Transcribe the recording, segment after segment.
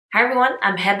Hi everyone,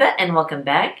 I'm Heba and welcome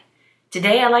back.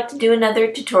 Today I'd like to do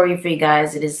another tutorial for you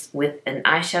guys. It is with an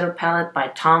eyeshadow palette by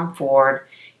Tom Ford.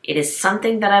 It is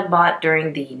something that I bought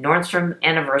during the Nordstrom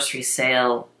Anniversary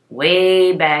sale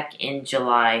way back in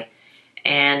July.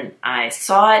 And I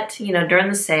saw it, during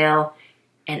the sale,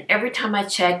 and every time I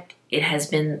checked, it has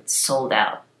been sold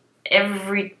out.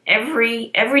 Every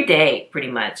day,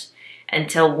 pretty much.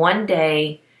 Until one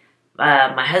day,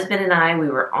 my husband and I, we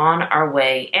were on our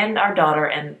way, and our daughter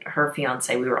and her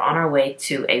fiance, we were on our way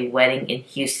to a wedding in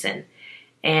Houston.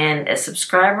 And a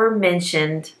subscriber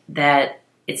mentioned that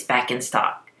it's back in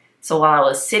stock. So while I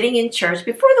was sitting in church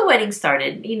before the wedding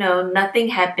started, nothing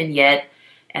happened yet.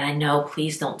 And I know,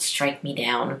 please don't strike me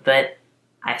down, but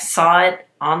I saw it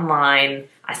online.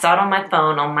 I saw it on my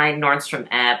phone, on my Nordstrom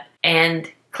app,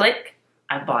 and click,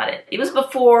 I bought it. It was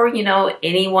before,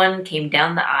 anyone came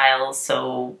down the aisle,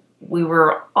 so we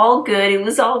were all good. It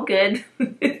was all good.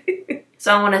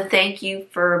 So I want to thank you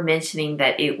for mentioning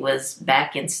that it was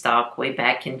back in stock way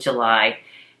back in July.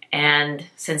 And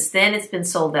since then it's been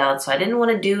sold out. So I didn't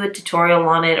want to do a tutorial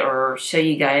on it or show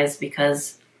you guys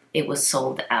because it was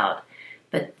sold out.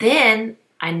 But then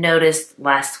I noticed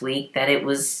last week that it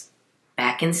was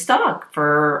back in stock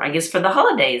for, I guess, for the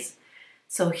holidays.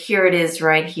 So here it is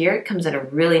right here. It comes in a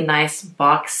really nice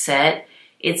box set.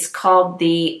 It's called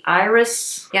the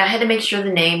Iris, I had to make sure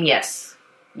the name, yes,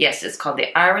 it's called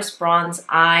the Iris Bronze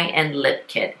Eye and Lip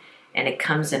Kit. And it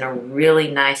comes in a really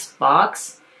nice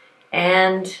box.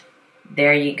 And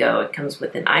there you go. It comes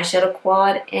with an eyeshadow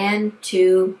quad and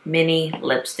 2 mini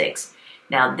lipsticks.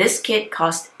 Now this kit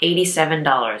cost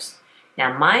 $87.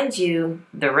 Now mind you,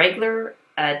 the regular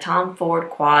Tom Ford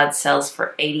quad sells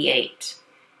for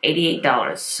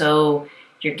 $88. So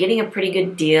you're getting a pretty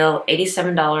good deal,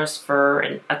 $87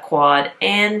 for a quad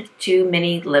and 2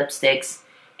 mini lipsticks,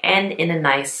 and in a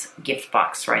nice gift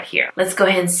box right here. Let's go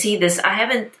ahead and see this. I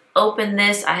haven't opened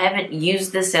this. I haven't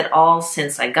used this at all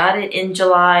since I got it in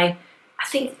July. I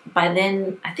think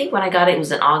when I got it, it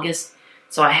was in August.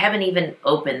 So I haven't even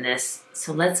opened this.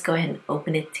 So let's go ahead and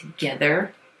open it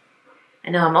together. I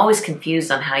know I'm always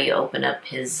confused on how you open up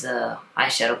his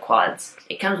eyeshadow quads.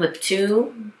 It comes with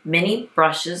 2 mini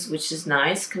brushes, which is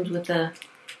nice. Comes with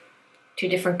 2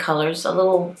 different colors. A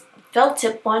little felt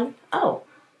tip one. Oh,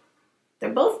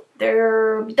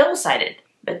 they're double-sided.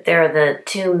 But they're the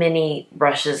 2 mini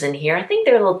brushes in here. I think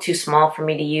they're a little too small for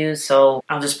me to use, so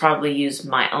I'll just probably use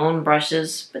my own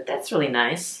brushes. But that's really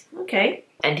nice. Okay.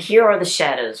 And here are the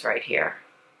shadows right here.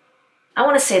 I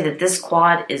want to say that this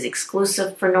quad is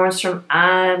exclusive for Nordstrom.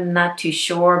 I'm not too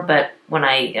sure, but when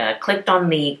I clicked on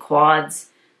the quads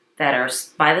that are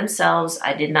by themselves,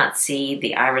 I did not see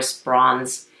the Iris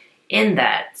Bronze in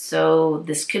that. So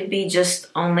this could be just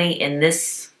only in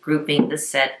this grouping, this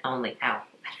set only. Ow,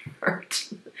 that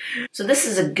hurt. So this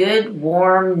is a good,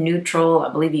 warm, neutral.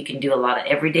 I believe you can do a lot of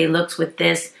everyday looks with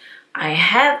this. I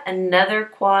have another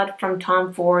quad from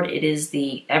Tom Ford. It is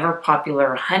the ever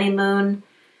popular Honeymoon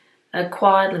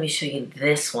quad. Let me show you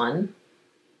this one.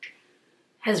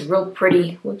 Has real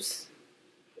pretty, whoops.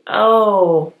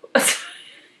 Oh,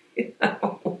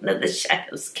 one of the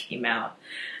shadows came out.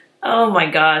 Oh my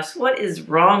gosh, what is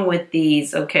wrong with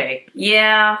these? Okay,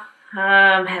 yeah,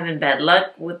 I'm having bad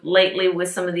luck lately with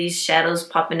some of these shadows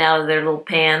popping out of their little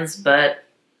pans, but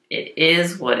it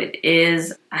is what it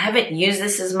is. I haven't used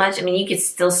this as much. I mean, you can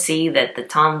still see that the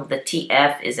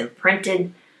TF is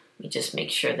imprinted. Let me just make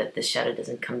sure that the shadow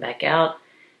doesn't come back out.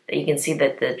 That you can see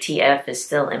that the TF is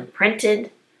still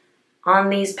imprinted on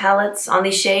these palettes, on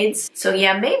these shades. So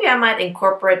yeah, maybe I might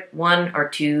incorporate 1 or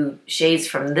 2 shades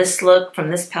from this look, from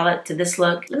this palette to this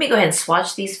look. Let me go ahead and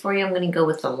swatch these for you. I'm going to go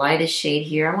with the lightest shade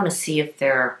here. I want to see if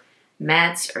they're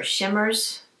mattes or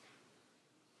shimmers.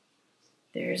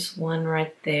 There's one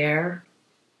right there.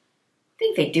 I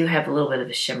think they do have a little bit of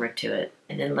a shimmer to it.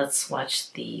 And then let's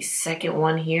swatch the second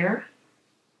one here.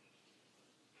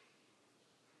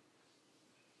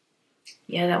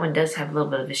 Yeah, that one does have a little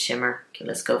bit of a shimmer. Okay,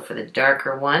 let's go for the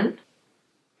darker one.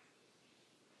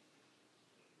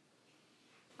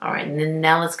 All right, and then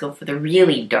now let's go for the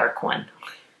really dark one.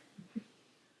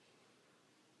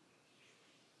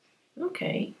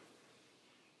 Okay.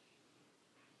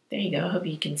 There you go. I hope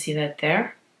you can see that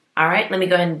there. All right, let me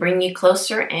go ahead and bring you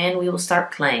closer and we will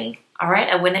start playing. All right,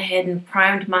 I went ahead and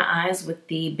primed my eyes with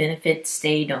the Benefit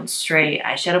Stay Don't Stray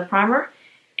eyeshadow primer.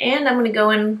 And I'm going to go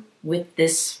in with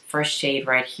this first shade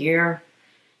right here.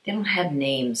 They don't have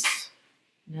names.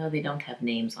 No, they don't have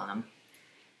names on them.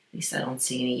 At least I don't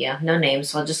see any. Yeah, no names.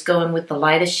 So I'll just go in with the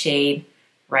lightest shade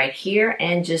right here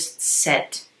and just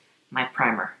set my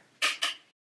primer.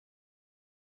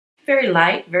 very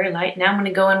light, very light. Now I'm going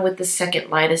to go in with the second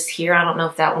lightest here. I don't know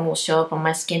if that one will show up on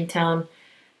my skin tone,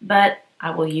 but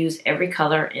I will use every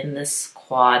color in this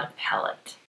quad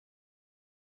palette.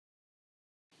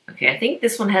 Okay, I think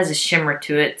this one has a shimmer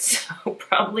to it, so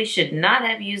probably should not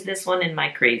have used this one in my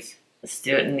crease. Let's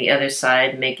do it on the other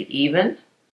side, make it even.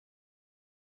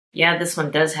 Yeah, this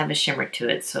one does have a shimmer to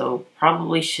it, so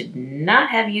probably should not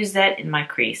have used that in my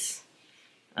crease.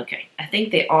 Okay, I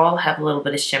think they all have a little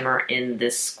bit of shimmer in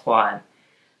this quad,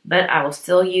 but I will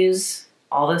still use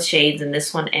all the shades in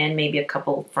this one and maybe a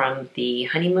couple from the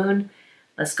Honeymoon.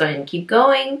 Let's go ahead and keep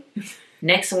going.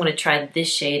 Next, I'm going to try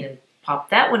this shade and pop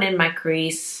that one in my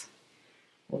crease.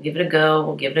 We'll give it a go,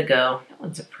 we'll give it a go. That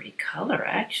one's a pretty color,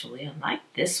 actually. I like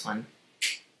this one.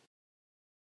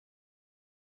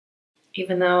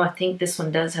 Even though I think this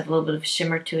one does have a little bit of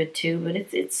shimmer to it too, but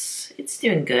it's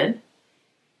doing good.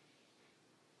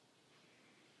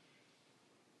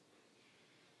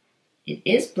 It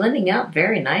is blending out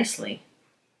very nicely.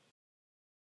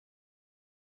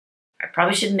 I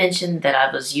probably should mention that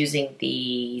I was using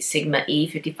the Sigma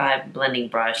E55 blending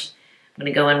brush. I'm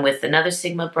going to go in with another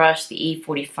Sigma brush, the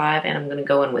E45, and I'm going to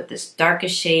go in with this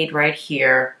darkest shade right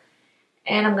here.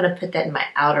 And I'm going to put that in my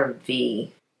outer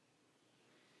V.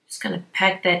 Just going to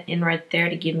pack that in right there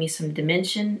to give me some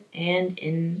dimension and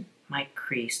in my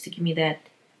crease to give me that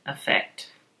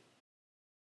effect.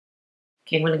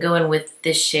 Okay, I'm going to go in with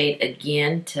this shade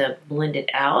again to blend it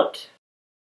out.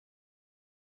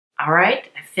 All right,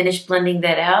 I finished blending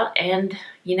that out, and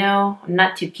you know, I'm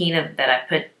not too keen of that I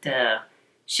put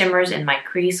shimmers in my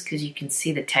crease because you can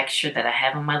see the texture that I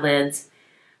have on my lids.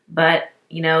 But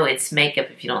you know, it's makeup.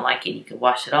 If you don't like it, you can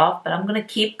wash it off. But I'm going to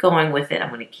keep going with it. I'm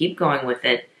going to keep going with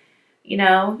it. You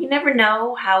know, you never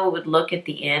know how it would look at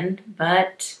the end,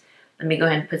 but let me go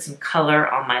ahead and put some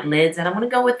color on my lids. And I'm going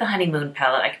to go with the Honeymoon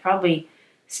palette. I could probably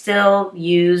still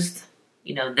use,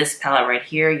 you know, this palette right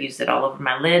here, use it all over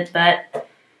my lids, but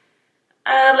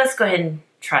let's go ahead and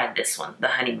try this one, the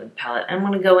Honeymoon palette. I'm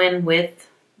going to go in with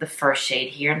the first shade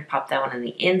here and pop that one in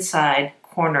the inside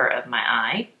corner of my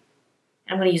eye.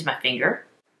 I'm going to use my finger.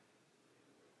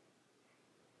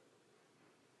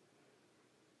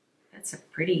 That's a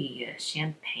pretty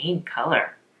champagne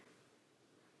color.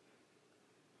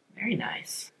 Very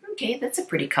nice. Okay, that's a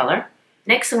pretty color.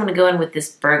 Next, I'm going to go in with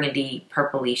this burgundy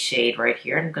purpley shade right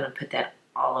here. I'm going to put that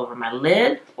all over my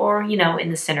lid, or, you know, in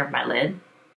the center of my lid.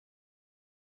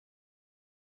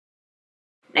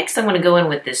 Next, I'm going to go in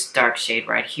with this dark shade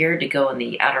right here to go in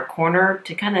the outer corner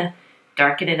to kind of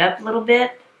darken it up a little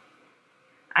bit.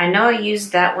 I know I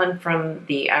used that one from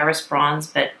the Iris Bronze,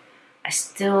 but I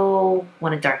still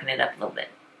want to darken it up a little bit.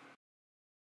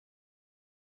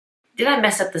 Did I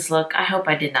mess up this look? I hope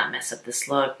I did not mess up this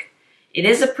look. It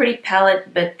is a pretty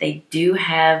palette, but they do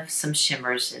have some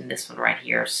shimmers in this one right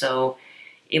here, so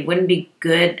it wouldn't be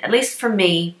good, at least for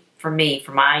me, for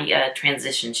my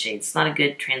transition shade. It's not a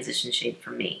good transition shade for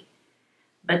me.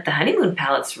 But the Honeymoon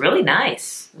palette's really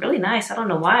nice, really nice. I don't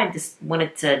know why I just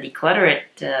wanted to declutter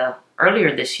it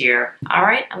earlier this year. All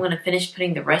right, I'm going to finish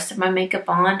putting the rest of my makeup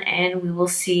on, and we will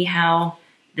see how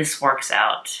this works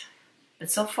out.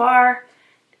 But so far,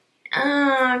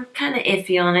 I'm kind of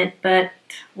iffy on it, but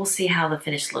we'll see how the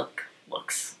finished look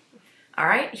looks. All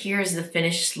right, here's the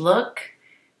finished look.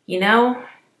 You know,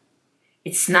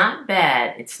 it's not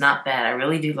bad. It's not bad. I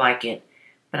really do like it.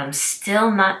 But I'm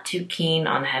still not too keen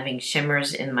on having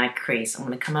shimmers in my crease. I'm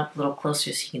going to come up a little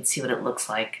closer so you can see what it looks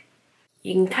like.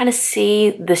 You can kind of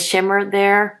see the shimmer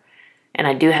there. And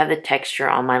I do have the texture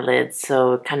on my lids,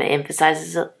 so it kind of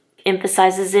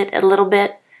emphasizes it a little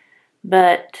bit.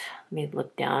 But let me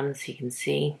look down so you can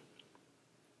see.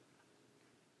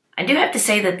 I do have to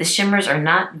say that the shimmers are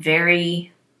not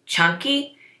very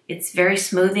chunky. It's very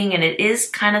smoothing and it is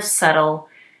kind of subtle,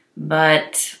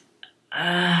 but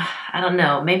I don't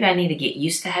know. Maybe I need to get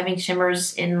used to having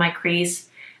shimmers in my crease.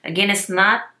 Again, it's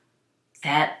not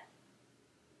that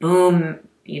boom,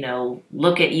 you know,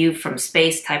 look at you from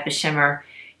space type of shimmer.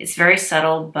 It's very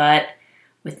subtle, but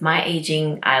with my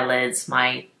aging eyelids,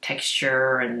 my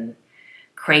texture and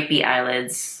crepey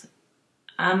eyelids,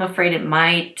 I'm afraid it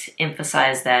might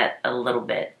emphasize that a little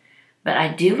bit. But I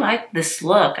do like this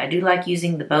look. I do like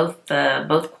using both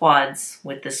quads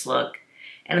with this look.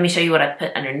 And let me show you what I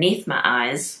put underneath my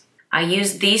eyes. I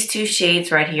used these two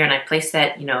shades right here and I placed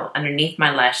that, you know, underneath my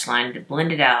lash line to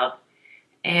blend it out.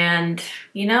 And,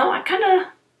 you know, I kind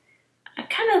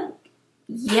of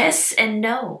yes and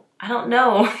no. I don't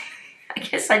know. I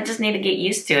guess I just need to get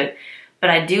used to it.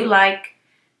 But I do like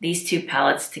these two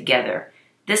palettes together.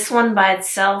 This one by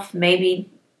itself, maybe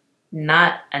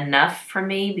not enough for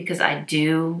me because I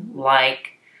do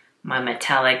like my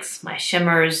metallics, my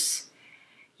shimmers,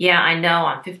 Yeah, I know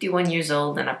I'm 51 years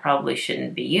old and I probably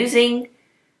shouldn't be using,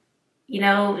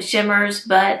 shimmers,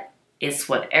 but it's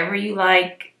whatever you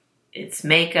like. It's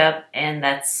makeup and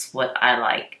that's what I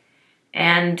like.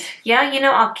 And yeah,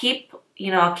 I'll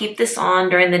keep this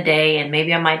on during the day and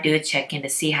maybe I might do a check-in to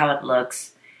see how it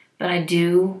looks. But I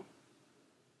do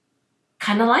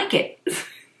kind of like it.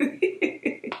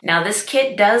 Now this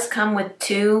kit does come with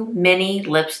 2 mini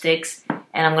lipsticks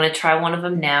and I'm going to try one of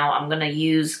them now. I'm going to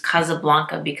use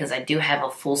Casablanca because I do have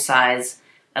a full size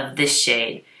of this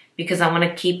shade because I want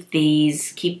to keep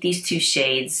these 2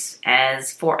 shades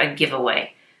as for a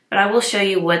giveaway. But I will show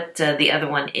you what the other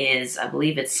one is. I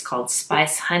believe it's called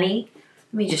Spice Honey.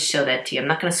 Let me just show that to you. I'm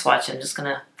not going to swatch it. I'm just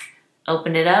going to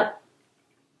open it up.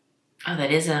 Oh,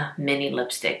 that is a mini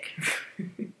lipstick.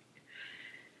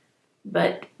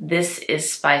 But this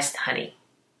is Spiced Honey.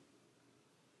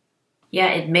 Yeah,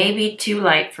 it may be too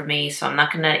light for me, so I'm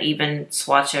not going to even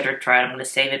swatch it or try it. I'm going to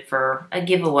save it for a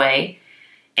giveaway.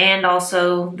 And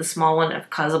also the small one of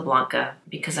Casablanca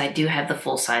because I do have the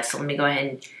full size. So let me go ahead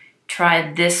and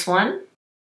try this one.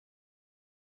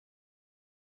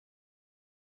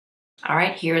 All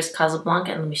right, here is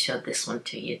Casablanca, and let me show this one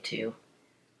to you too.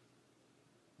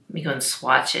 Let me go and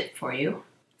swatch it for you.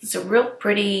 It's a real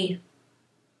pretty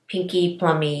pinky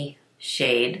plummy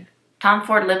shade. Tom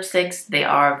Ford lipsticks, they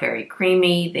are very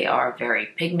creamy, they are very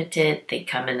pigmented, they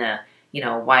come in a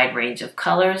wide range of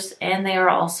colors, and they are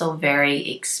also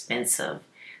very expensive.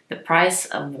 The price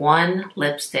of one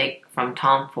lipstick from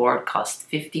Tom Ford costs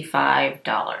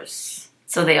 $55.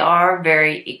 So they are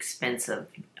very expensive.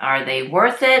 Are they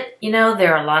worth it?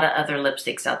 There are a lot of other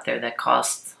lipsticks out there that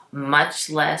cost much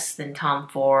less than Tom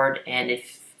Ford, and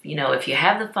if you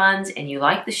have the funds and you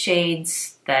like the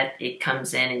shades that it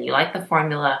comes in and you like the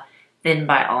formula, then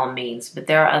by all means. But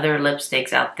there are other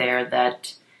lipsticks out there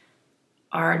that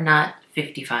are not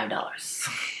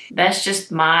 $55. That's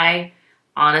just my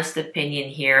honest opinion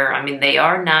here. I mean, they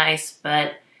are nice,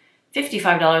 but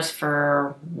 $55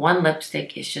 for one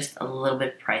lipstick is just a little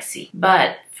bit pricey.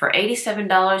 But for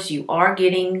 $87, you are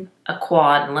getting a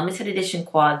quad, a limited edition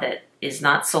quad that is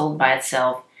not sold by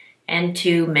itself, and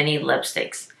 2 mini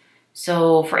lipsticks.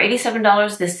 So for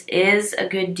 $87, this is a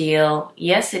good deal.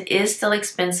 Yes, it is still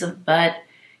expensive, but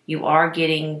you are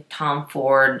getting Tom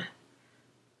Ford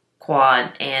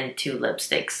quad and 2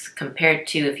 lipsticks compared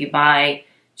to if you buy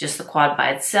just the quad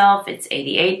by itself, it's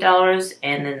 $88,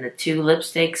 and then the 2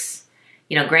 lipsticks,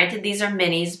 granted these are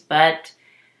minis, but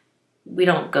we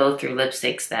don't go through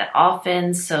lipsticks that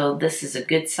often, so this is a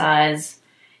good size.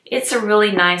 It's a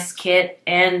really nice kit,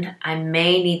 and I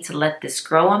may need to let this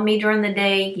grow on me during the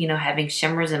day, having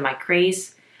shimmers in my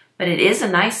crease. But it is a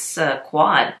nice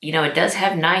quad. It does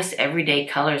have nice everyday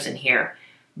colors in here,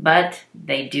 but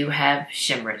they do have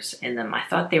shimmers in them. I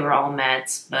thought they were all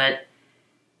mattes, but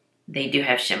they do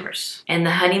have shimmers. And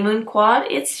the Honeymoon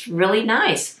quad, it's really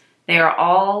nice. They are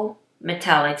all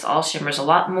metallics, all shimmers, a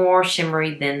lot more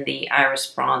shimmery than the Iris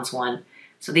Bronze one.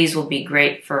 So these will be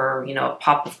great for, a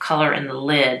pop of color in the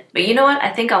lid. But you know what?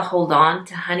 I think I'll hold on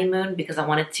to Honeymoon because I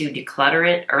wanted to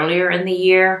declutter it earlier in the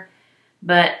year.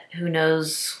 But who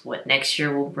knows what next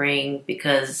year will bring,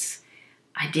 because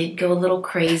I did go a little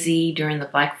crazy during the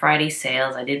Black Friday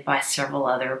sales. I did buy several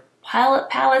other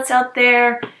palettes out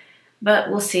there.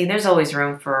 But we'll see. There's always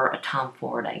room for a Tom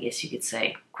Ford, I guess you could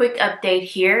say. Quick update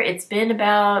here. It's been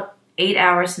about 8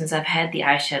 hours since I've had the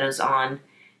eyeshadows on.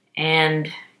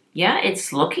 And yeah,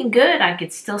 it's looking good. I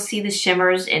could still see the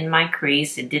shimmers in my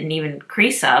crease. It didn't even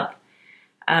crease up.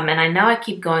 And I know I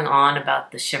keep going on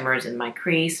about the shimmers in my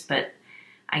crease, but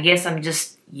I guess I'm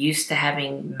just used to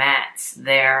having mattes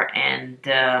there.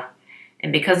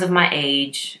 And because of my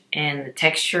age and the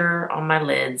texture on my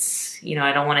lids,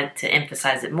 I don't want it to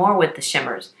emphasize it more with the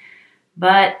shimmers.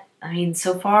 But, I mean,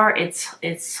 so far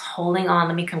it's holding on.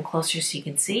 Let me come closer so you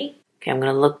can see. Okay, I'm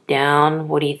going to look down.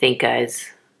 What do you think,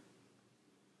 guys?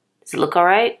 Does it look all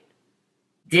right?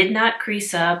 Did not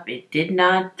crease up. It did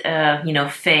not,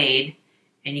 fade.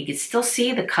 And you can still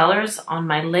see the colors on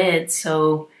my lid.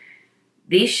 So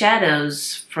these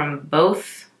shadows from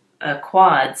both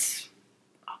quads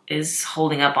is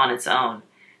holding up on its own.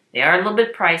 They are a little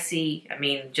bit pricey. I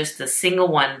mean, just a single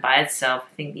one by itself.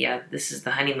 I think, yeah, this is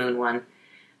the Honeymoon one.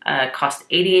 Cost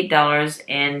 $88.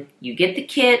 And you get the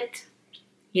kit,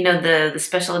 the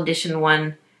special edition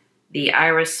one, the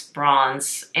Iris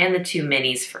Bronze, and the 2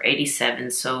 minis for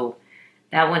 $87. So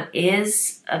that one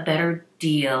is a better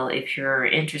deal if you're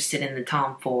interested in the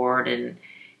Tom Ford and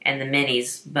the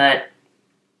minis. But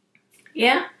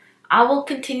yeah, I will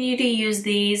continue to use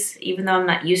these even though I'm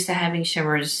not used to having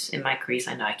shimmers in my crease.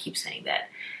 I know I keep saying that.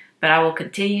 But I will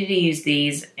continue to use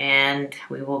these and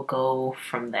we will go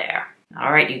from there.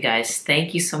 All right, you guys,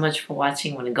 thank you so much for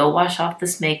watching. I'm going to go wash off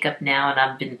this makeup now, and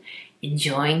I've been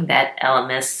enjoying that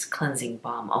LMS cleansing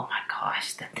balm. Oh my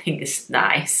gosh, that thing is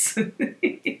nice.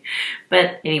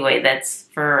 But anyway, that's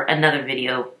for another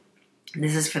video.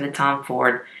 This is for the Tom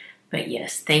Ford. But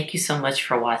yes, thank you so much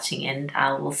for watching, and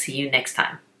I will see you next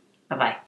time. Bye-bye.